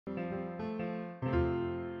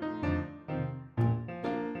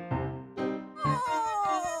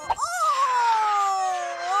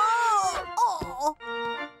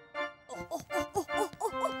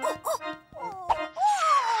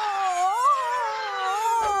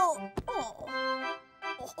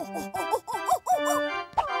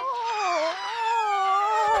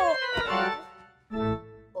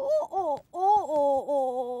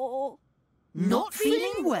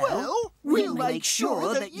make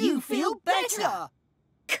sure that you feel better.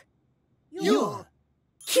 Your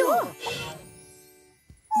cure.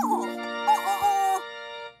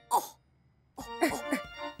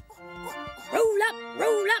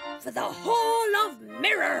 Roll up for the Hall of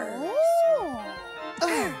Mirrors.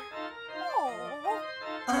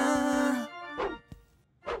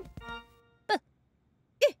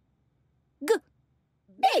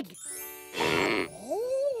 Big.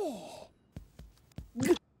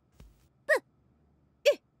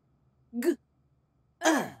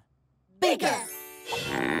 Bigger.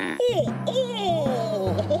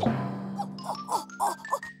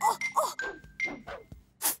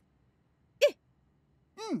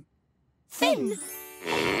 Thin.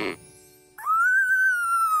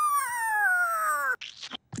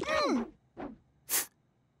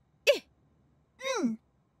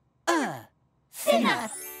 Thinner.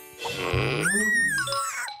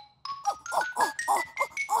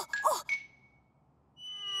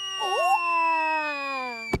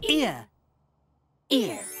 Ear.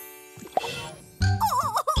 Ear.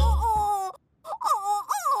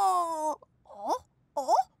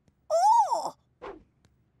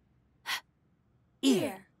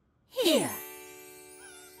 Ear. Here.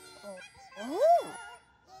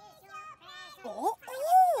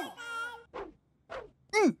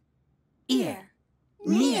 Ear.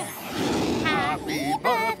 Near.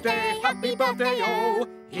 Happy birthday, oh!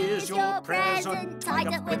 Here's your present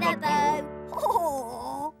tied up with a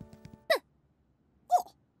bow.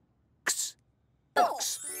 X.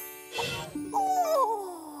 Box.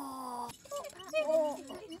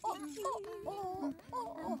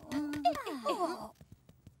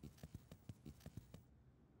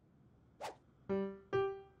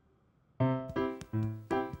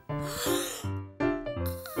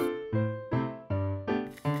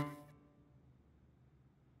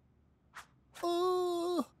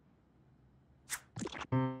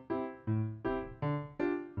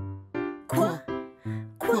 Qua,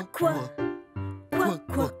 qua, qua,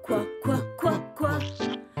 qua, qua, qua, qua, qua,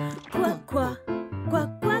 qua, qua, qua,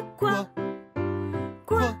 qua, qua,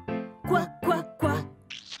 qua, qua, qua, qua, qua.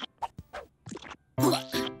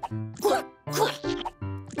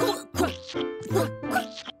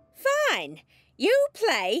 Fine. You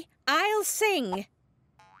play, I'll sing.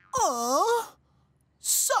 Oh,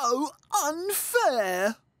 so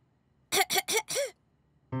unfair.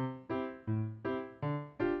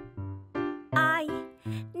 I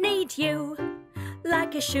need you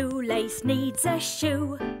like a shoelace needs a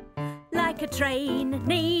shoe, like a train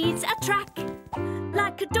needs a track,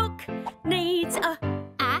 like a duck needs a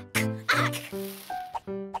ack.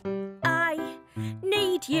 I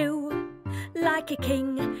need you like a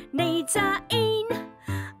king needs a een.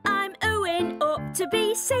 I'm oohing up to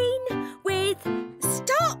be seen with...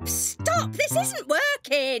 Stop! This isn't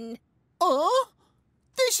working! Oh,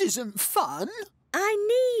 this isn't fun. I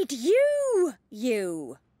need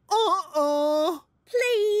you. Uh-oh.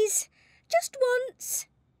 Please, just once.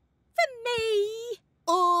 For me.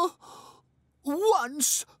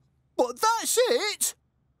 Once, but that's it.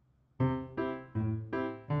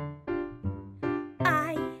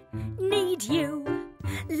 I need you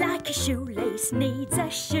like a shoelace needs a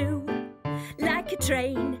shoe, like a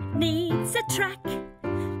train needs a track,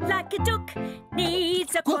 like a duck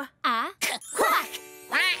needs a quack.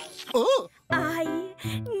 Oh. I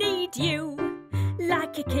need you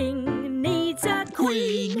like a king needs a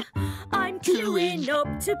queen. I'm cluing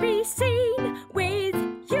up to be seen with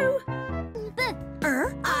you.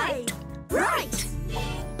 I right.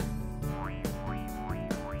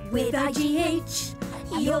 With IGH,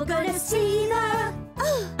 you're gonna see the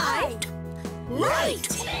I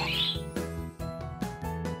right.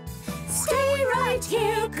 Stay right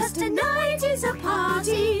here, 'cause tonight is a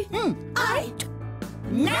party. I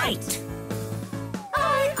night.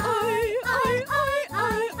 I.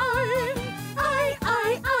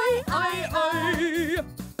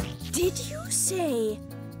 Did you say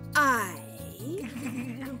I?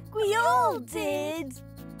 We all did.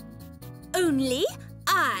 Only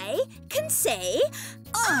I can say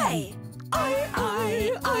I. I.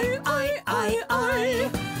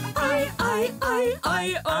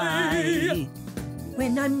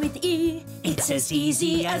 When I'm with E, It's as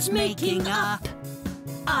easy as making up.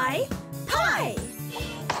 I, pie.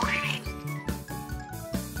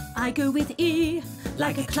 I go with E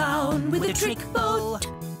like a clown with a trick boat.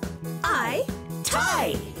 I,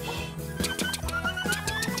 tie.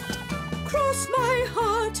 Cross my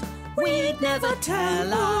heart, we'd never tell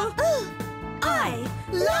her. I,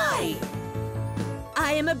 lie.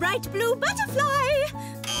 I am a bright blue butterfly.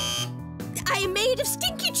 I am made of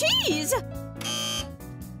stinky cheese.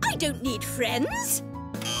 I don't need friends.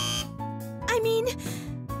 I mean,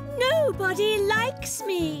 nobody likes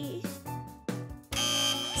me.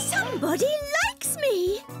 Somebody likes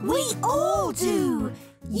me. We all do.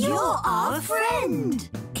 You're our friend.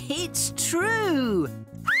 It's true.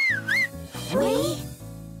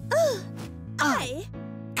 I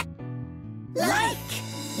Like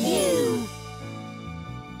you.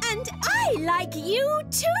 and I like you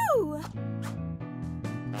too.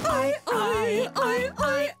 I.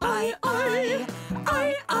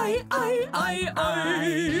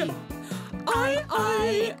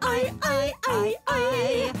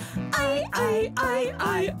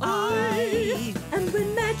 And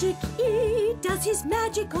when Magic E does his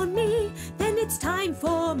magic on me, then it's time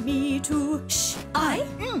for me to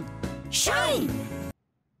Shine.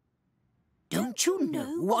 Don't you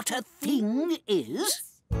know what a thing is?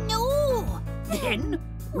 No. Then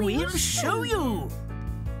we'll show you.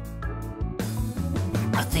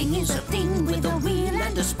 A thing is a thing with a wheel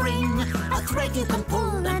and a spring, a thread you can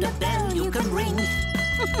pull and a bell you can ring.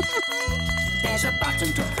 There's a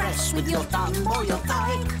button to press with your thumb or your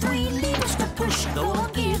thigh, 3 levers to push, go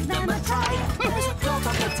on, give them a try. There's a cloth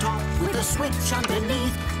on the top with a switch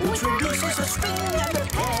underneath, which releases a string and a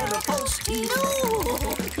pair of false teeth.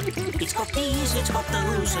 It's got these, it's got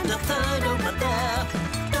those, and a third over there.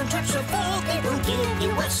 Don't touch the fork, it will give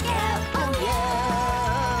you a scare. Oh yeah,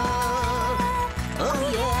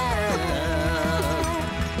 oh yeah.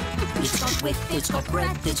 It's got width, it's got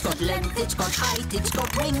breadth, it's got length, it's got height, it's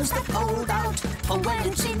got wings that hold out for when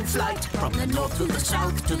it's in flight. From the north to the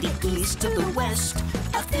south, to the east to the west,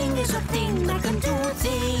 a thing is a thing that can do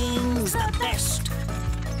things the best.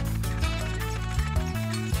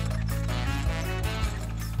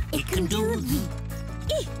 It can do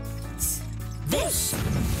this,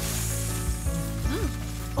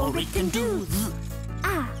 or it can do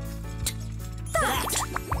that.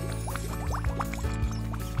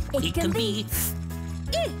 It can be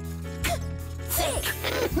thick,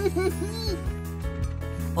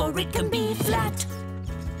 or it can be flat.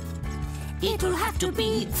 It'll have to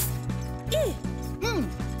be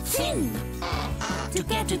thin to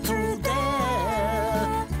get it through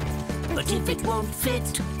there. But if it won't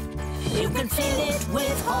fit, you can fill it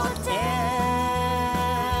with hot air.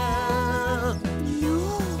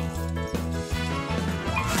 No.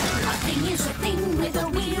 A thing is a thing with a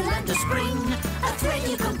wheel and a spring, a thread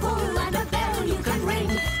you can pull and a bell you can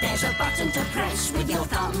ring. There's a button to press with your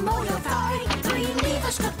thumb or your thigh, 3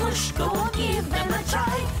 levers to push, go on, give them a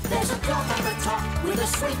try. There's a cloth on the top with a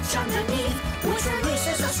switch underneath, which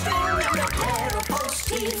releases a string and a pair of false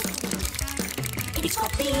teeth. It's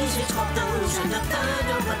got these, it's got those, and a third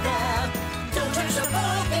over there. Don't touch the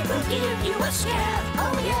fork, it will give you a scare.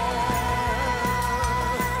 Oh yeah,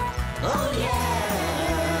 oh yeah.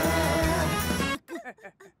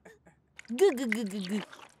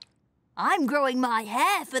 I'm growing my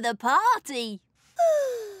hair for the party.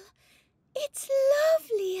 It's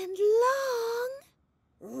lovely and long.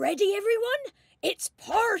 Ready, everyone? It's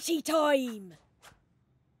party time.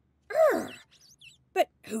 But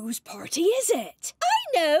whose party is it? I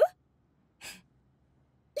know.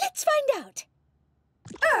 Let's find out.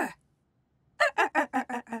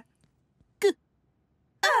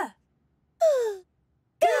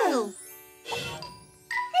 Girl.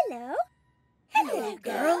 Hello. Hello,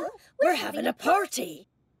 girl. We're having a party.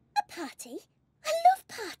 A party? I love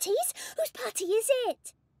parties. Whose party is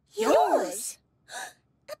it? Yours.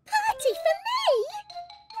 A party for me?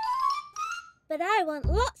 But I want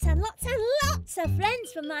lots and lots and lots of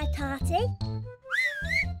friends for my party.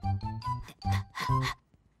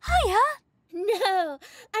 Hiya. No,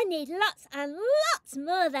 I need lots and lots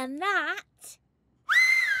more than that.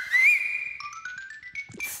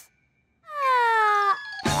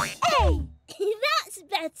 Hey. That's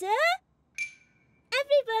better.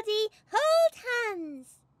 Everybody hold hands.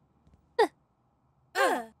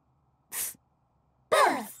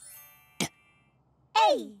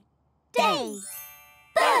 Day.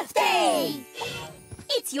 Birthday.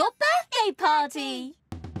 It's your birthday party.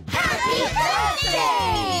 Happy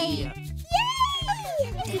birthday!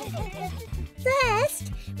 Yay! First,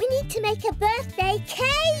 we need to make a birthday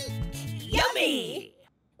cake. Yummy!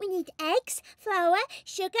 We need eggs, flour,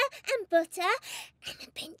 sugar and butter and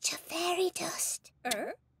a pinch of fairy dust.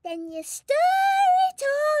 Then you stir it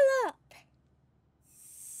all up.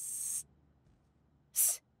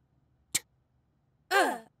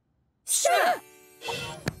 Stir!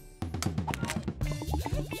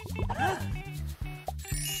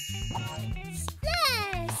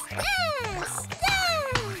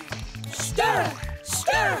 Stir, stir,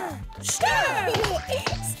 Stir! Stir!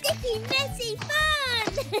 Sticky, messy fun!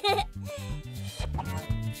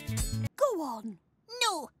 Go on.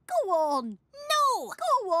 No, go on. No.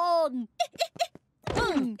 Go on.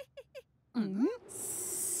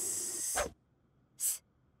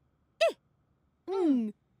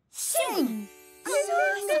 Sing.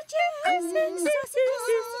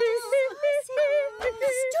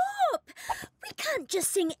 Stop! We can't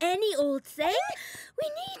just sing any old thing. We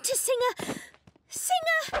need to sing a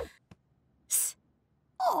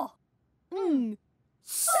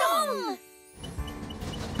song.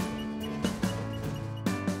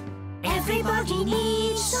 Everybody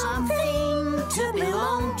needs something to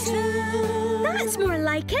belong to. That's more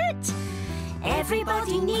like it.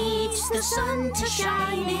 Everybody needs the sun to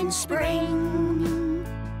shine in spring.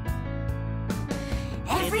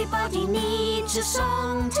 Everybody needs a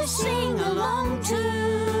song to sing along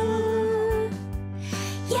to.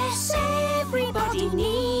 Yes, everybody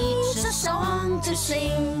needs a song to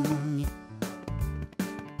sing.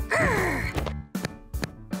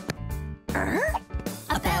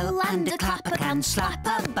 A bell and a clapper can slap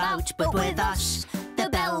about, but with us, the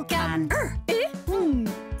bell can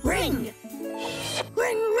ring.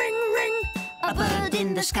 Ring, ring, ring. A bird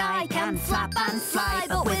in the sky can flap and fly,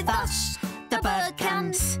 but with us, the bird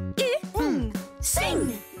can sing.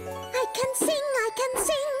 I can sing.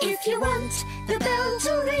 If you want the bell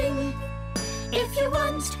to ring, if you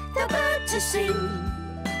want the bird to sing,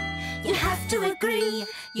 you have to agree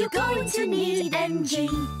you're going to need NG.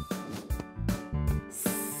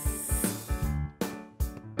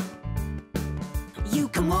 You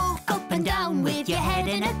can walk up and down with your head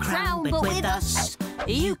in a crown, but with us,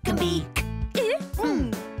 you can be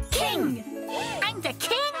king. I'm the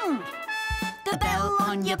king. The bell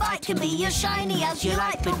on your bike can be as shiny as you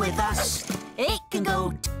like, but with us, it can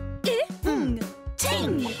go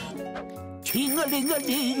ting.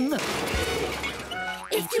 Ting-a-ling-a-ling.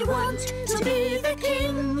 If you want to be the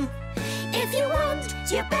king, if you want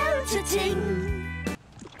your bell to ting.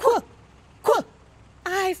 Quah, quah,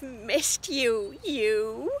 I've missed you.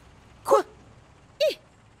 quah.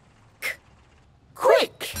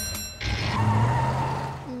 Quick!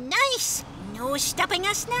 Nice! No stopping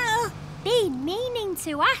us now. Been meaning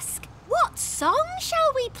to ask, what song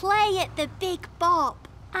shall we play at the Big Bop?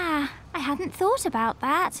 I hadn't thought about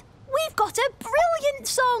that. We've got a brilliant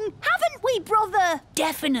song, haven't we, brother?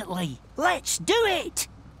 Definitely. Let's do it.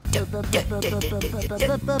 Keep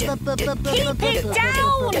it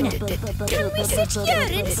down! Can we sit here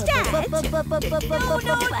instead?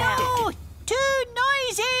 No. Too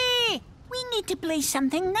noisy. We need to play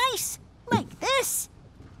something nice, like this.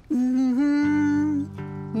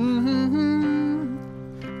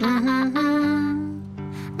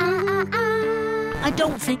 I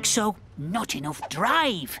don't think so. Not enough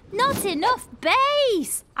drive. Not enough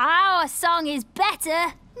bass! Our song is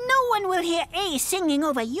better. No one will hear Ace singing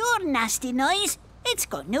over your nasty noise. It's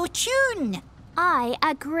got no tune. I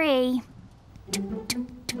agree.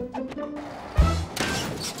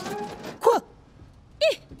 Quah.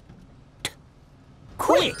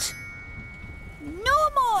 Quit. No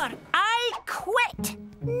more. I quit.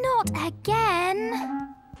 Not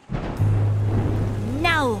again.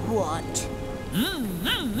 Now what?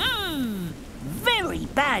 Very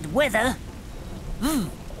bad weather.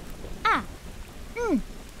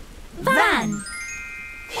 Van.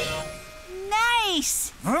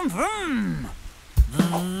 Nice. Vroom, vroom.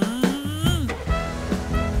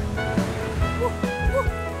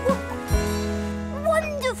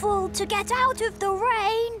 Wonderful to get out of the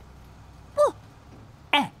rain.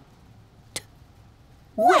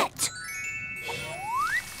 Wet.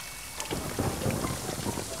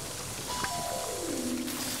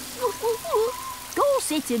 Go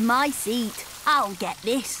sit in my seat. I'll get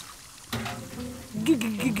this.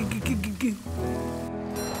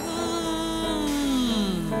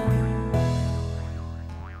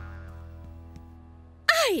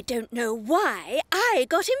 I don't know why I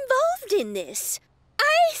got involved in this.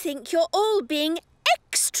 I think you're all being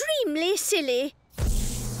extremely silly.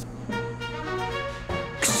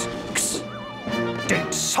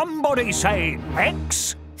 Did somebody say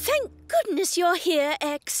X? Thank goodness you're here,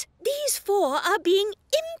 X. These four are being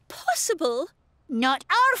impossible. Not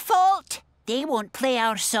our fault. They won't play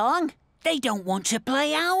our song. They don't want to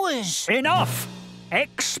play ours. Enough!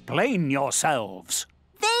 Explain yourselves.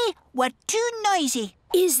 They were too noisy.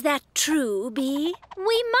 Is that true, Bee?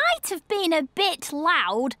 We might have been a bit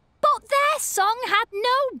loud, but their song had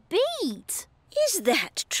no beat. Is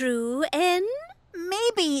that true, N?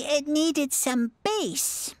 Maybe it needed some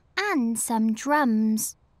bass. And some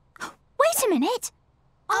drums. Wait a minute.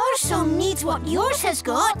 Our song needs what yours has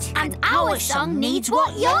got, and our song needs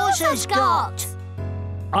what yours has got.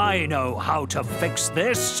 I know how to fix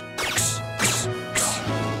this.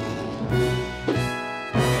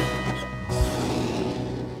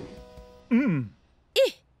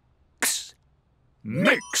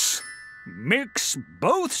 Mix. Mix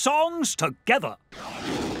both songs together.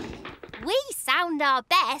 We sound our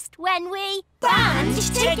best when we band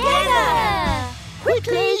together.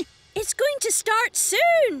 Quickly! It's going to start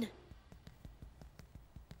soon.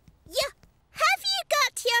 Have you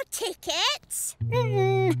got your tickets?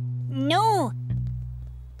 No.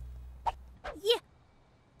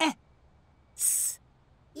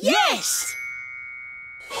 Yes!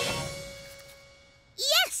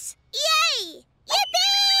 Yes! Yay!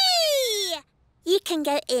 Yippee! You can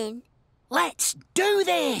go in. Let's do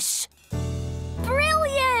this!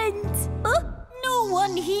 Brilliant! No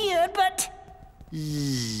one here, but...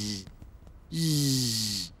 He's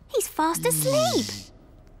fast asleep.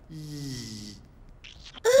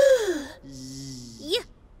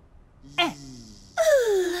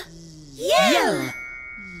 Yell!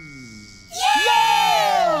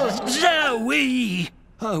 Zoe!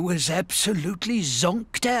 I was absolutely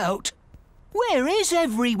zonked out. Where is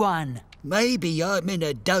everyone? Maybe I'm in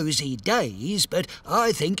a dozy daze, but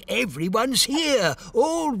I think everyone's here,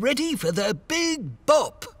 all ready for the big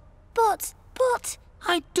bop. But...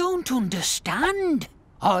 I don't understand.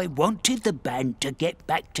 I wanted the band to get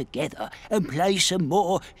back together and play some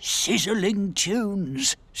more sizzling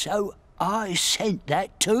tunes. So I sent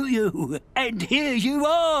that to you. And here you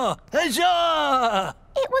are. Huzzah!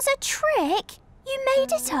 It was a trick? You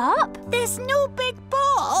made it up? There's no big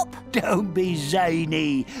bop. Don't be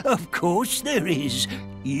zany. Of course there is.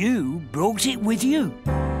 You brought it with you.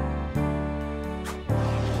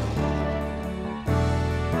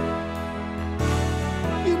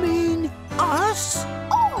 You mean us?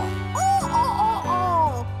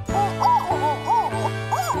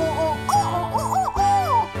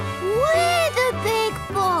 We're the big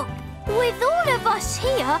bop. With all of us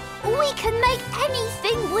here, we can make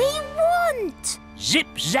anything we want. Zip,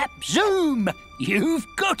 zap, zoom! You've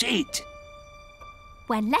got it!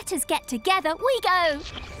 When letters get together, we go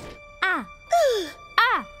ah,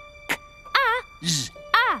 ah, ah, Z.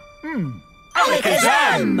 ah.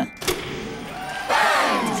 Alakazam!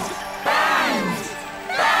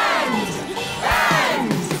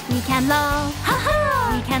 We can laugh, ha ha.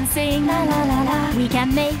 We can sing, la la la la. We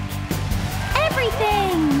can make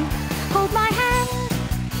everything. Hold my hand,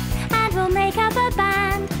 and we'll make up a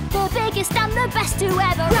band. The biggest and the best to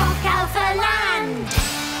ever rock Alpha Land.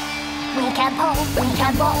 We can pull, we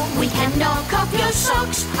can ball, we can knock off your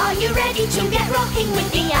socks. Are you ready to get rocking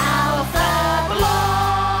with the Alphablocks?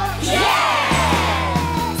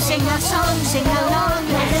 Yeah! Sing our song, sing along,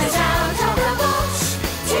 let us out of the box.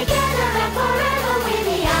 Together and forever with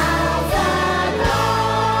the Alphablocks.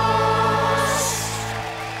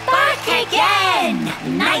 Back again!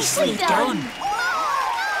 Nicely done!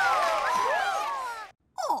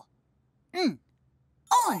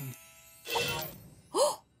 On!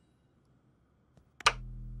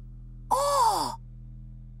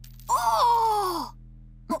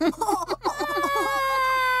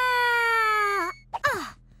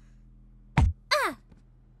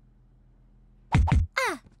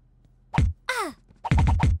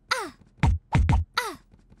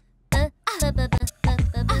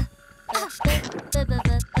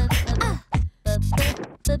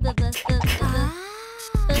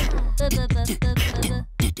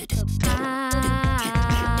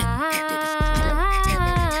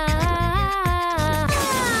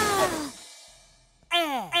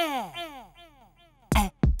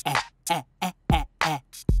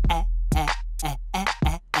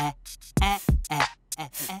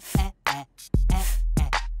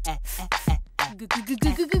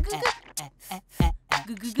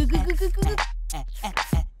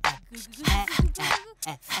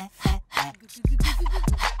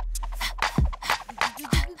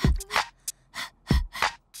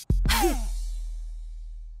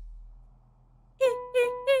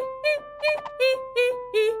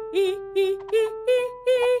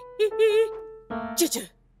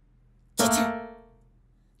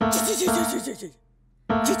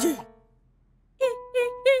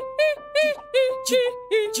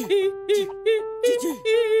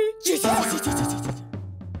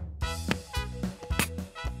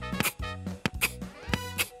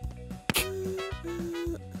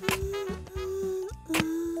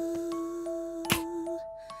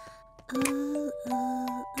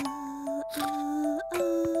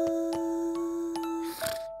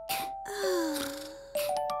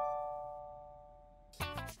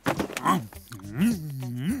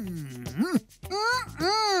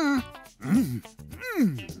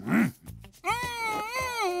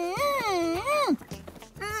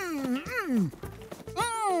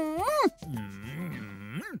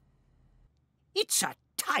 It's a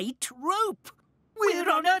tight rope. We're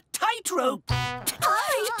on a tightrope.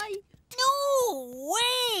 No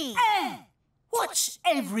way! What's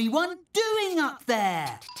everyone doing up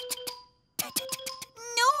there?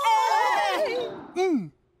 No!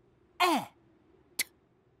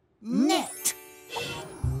 Net.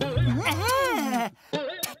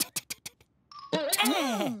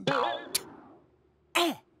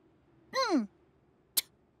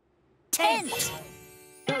 Tent.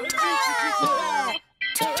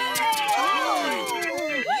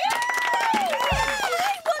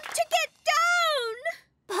 I want to get down!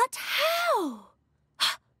 But how?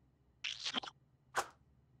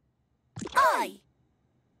 Hi.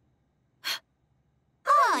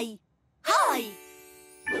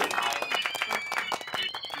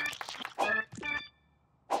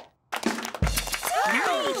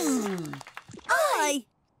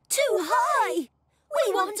 Too high!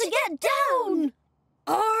 We want to get down!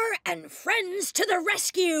 R and friends to the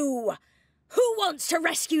rescue! Who wants to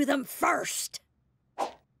rescue them first?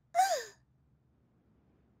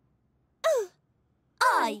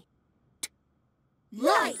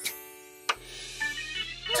 Light.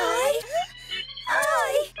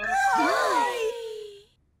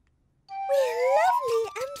 We're lovely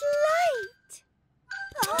and light.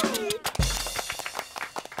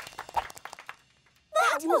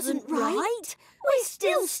 That wasn't right. We're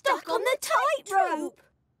still stuck on the tightrope.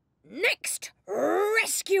 Next,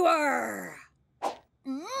 rescuer!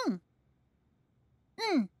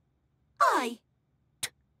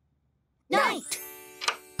 Night.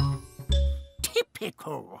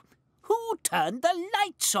 Typical. Who turned the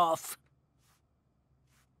lights off?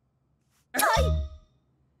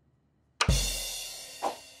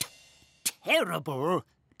 Terrible.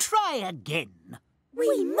 Try again.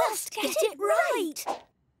 We must get it right.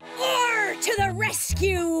 R to the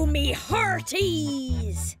rescue, me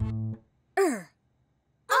hearties!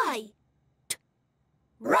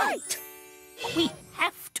 Right. We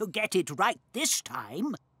have to get it right this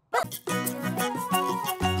time.